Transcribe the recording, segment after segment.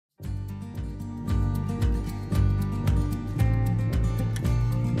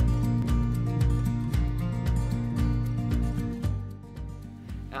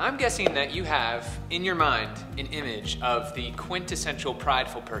I'm guessing that you have, in your mind, an image of the quintessential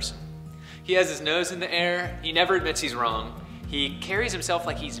prideful person. He has his nose in the air, he never admits he's wrong, he carries himself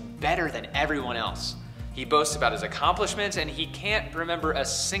like he's better than everyone else. He boasts about his accomplishments, and he can't remember a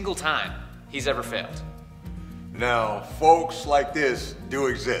single time he's ever failed. Now, folks like this do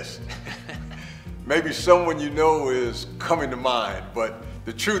exist. Maybe someone you know is coming to mind, but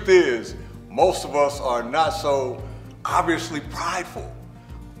the truth is, most of us are not so obviously prideful.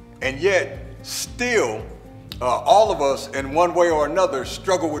 And yet, still, all of us in one way or another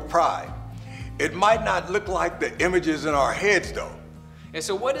struggle with pride. It might not look like the images in our heads though. And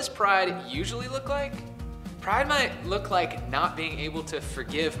so what does pride usually look like? Pride might look like not being able to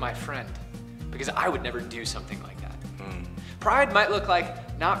forgive my friend, because I would never do something like that. Pride might look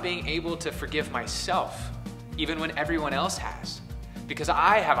like not being able to forgive myself, even when everyone else has, because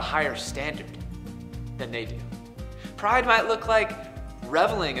I have a higher standard than they do. Pride might look like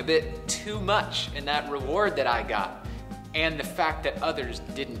reveling a bit too much in that reward that I got and the fact that others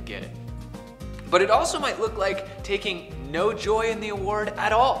didn't get it. But it also might look like taking no joy in the award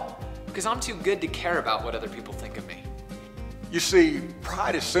at all, because I'm too good to care about what other people think of me. You see,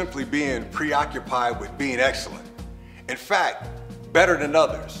 pride is simply being preoccupied with being excellent. In fact, better than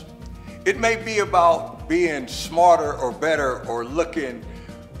others. It may be about being smarter or better or looking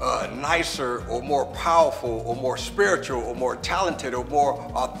nicer or more powerful or more spiritual or more talented or more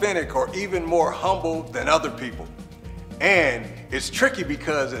authentic or even more humble than other people. And it's tricky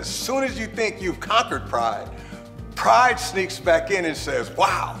because as soon as you think you've conquered pride, pride sneaks back in and says,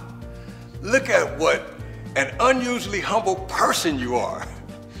 wow, look at what an unusually humble person you are.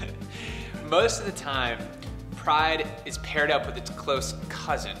 Most of the time, pride is paired up with its close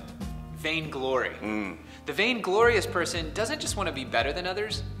cousin, vainglory. The vainglorious person doesn't just want to be better than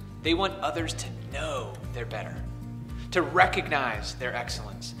others, they want others to know they're better, to recognize their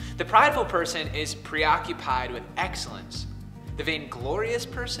excellence. The prideful person is preoccupied with excellence. The vainglorious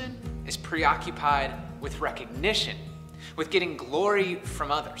person is preoccupied with recognition, with getting glory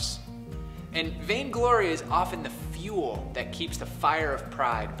from others. And vainglory is often the fuel that keeps the fire of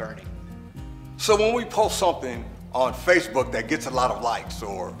pride burning. So when we post something on Facebook that gets a lot of likes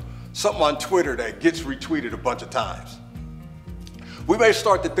or something on Twitter that gets retweeted a bunch of times, we may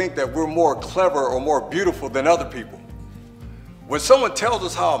start to think that we're more clever or more beautiful than other people. When someone tells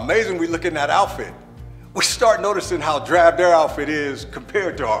us how amazing we look in that outfit, we start noticing how drab their outfit is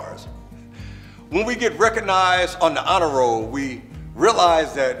compared to ours. When we get recognized on the honor roll, we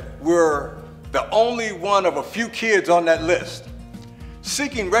realize that we're the only one of a few kids on that list.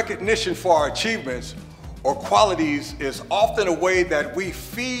 Seeking recognition for our achievements or qualities is often a way that we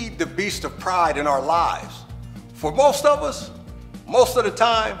feed the beast of pride in our lives. For most of us, most of the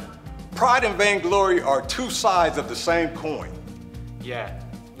time, pride and vainglory are two sides of the same coin. Yeah.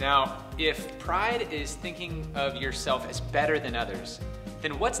 Now, if pride is thinking of yourself as better than others,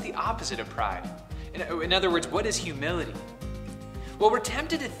 then what's the opposite of pride? In other words, what is humility? Well, we're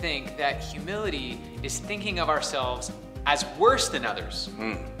tempted to think that humility is thinking of ourselves as worse than others.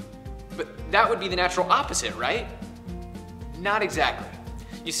 But that would be the natural opposite, right? Not exactly.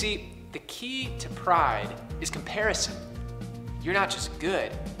 You see, the key to pride is comparison. You're not just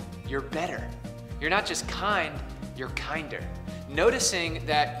good, you're better. You're not just kind, you're kinder. Noticing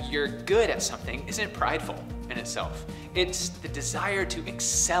that you're good at something isn't prideful in itself. It's the desire to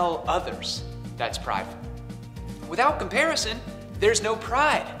excel others that's prideful. Without comparison, there's no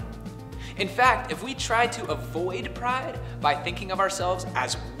pride. In fact, if we try to avoid pride by thinking of ourselves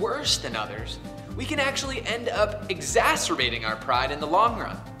as worse than others, we can actually end up exacerbating our pride in the long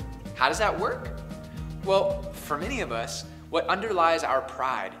run. How does that work? Well, for many of us, what underlies our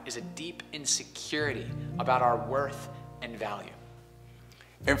pride is a deep insecurity about our worth and value.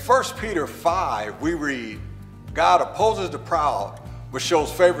 In 1 Peter 5, we read, God opposes the proud, but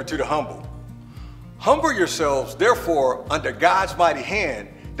shows favor to the humble. Humble yourselves, therefore, under God's mighty hand,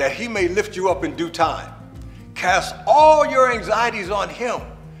 that he may lift you up in due time. Cast all your anxieties on him,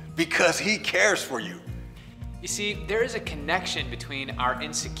 because he cares for you. You see, there is a connection between our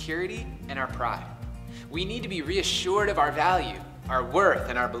insecurity and our pride. We need to be reassured of our value, our worth,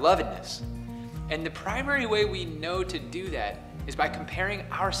 and our belovedness. And the primary way we know to do that is by comparing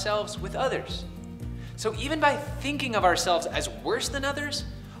ourselves with others. So even by thinking of ourselves as worse than others,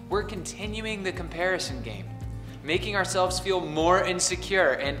 we're continuing the comparison game, making ourselves feel more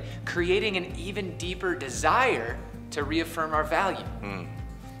insecure and creating an even deeper desire to reaffirm our value.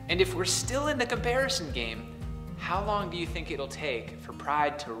 And if we're still in the comparison game, how long do you think it'll take for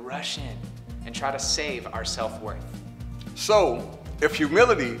pride to rush in and try to save our self-worth? So, if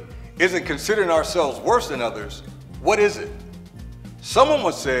humility isn't considering ourselves worse than others, what is it? Someone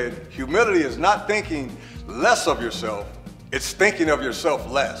once said, humility is not thinking less of yourself, it's thinking of yourself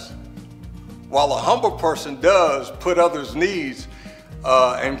less. While a humble person does put others' needs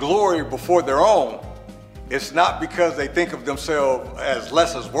and glory before their own, it's not because they think of themselves as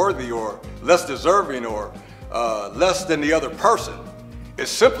less as worthy or less deserving or less than the other person. It's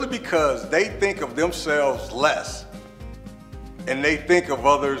simply because they think of themselves less and they think of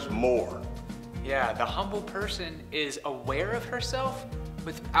others more. Yeah, the humble person is aware of herself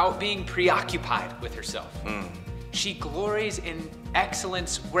without being preoccupied with herself. She glories in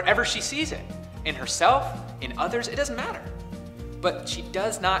excellence wherever she sees it. In herself, in others, it doesn't matter. But she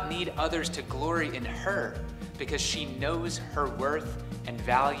does not need others to glory in her because she knows her worth and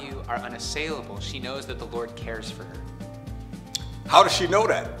value are unassailable. She knows that the Lord cares for her. How does she know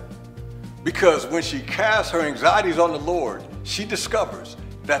that? Because when she casts her anxieties on the Lord, she discovers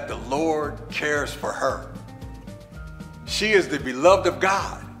that the Lord cares for her. She is the beloved of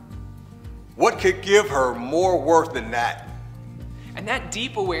God. What could give her more worth than that? And that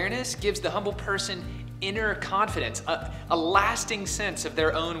deep awareness gives the humble person inner confidence, a lasting sense of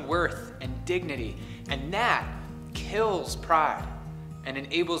their own worth and dignity. And that kills pride and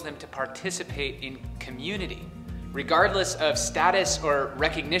enables them to participate in community, regardless of status or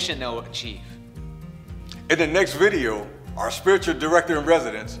recognition they'll achieve. In the next video, our spiritual director in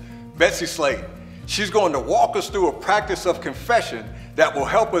residence, Betsy Slade, she's going to walk us through a practice of confession that will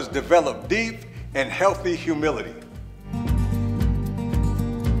help us develop deep and healthy humility.